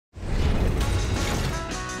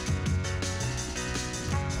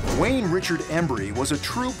Wayne Richard Embry was a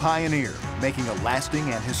true pioneer, making a lasting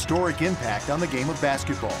and historic impact on the game of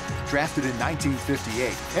basketball. Drafted in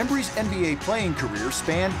 1958, Embry's NBA playing career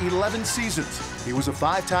spanned 11 seasons. He was a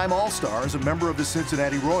five-time All-Star as a member of the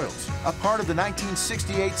Cincinnati Royals, a part of the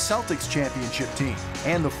 1968 Celtics championship team.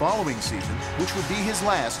 And the following season, which would be his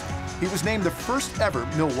last, he was named the first ever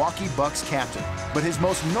Milwaukee Bucks captain. But his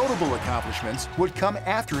most notable accomplishments would come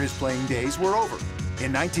after his playing days were over.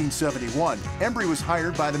 In 1971, Embry was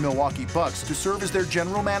hired by the Milwaukee Bucks to serve as their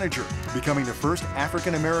general manager, becoming the first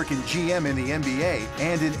African-American GM in the NBA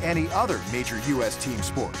and in any other major U.S. team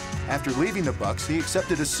sport. After leaving the Bucks, he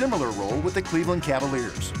accepted a similar role with the Cleveland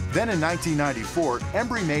Cavaliers. Then in 1994,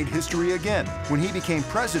 Embry made history again when he became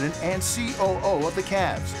president and COO of the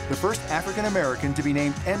Cavs, the first African-American to be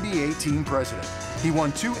named NBA team president. He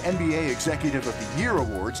won 2 NBA Executive of the Year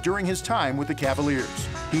awards during his time with the Cavaliers.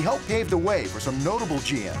 He helped pave the way for some notable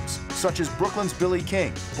GMs, such as Brooklyn's Billy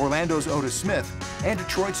King, Orlando's Otis Smith, and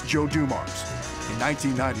Detroit's Joe Dumars. In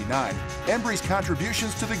 1999, Embry's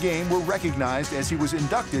contributions to the game were recognized as he was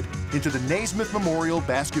inducted into the Naismith Memorial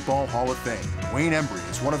Basketball Hall of Fame. Wayne Embry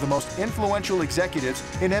is one of the most influential executives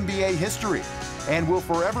in NBA history and will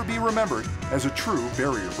forever be remembered as a true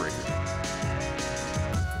barrier breaker.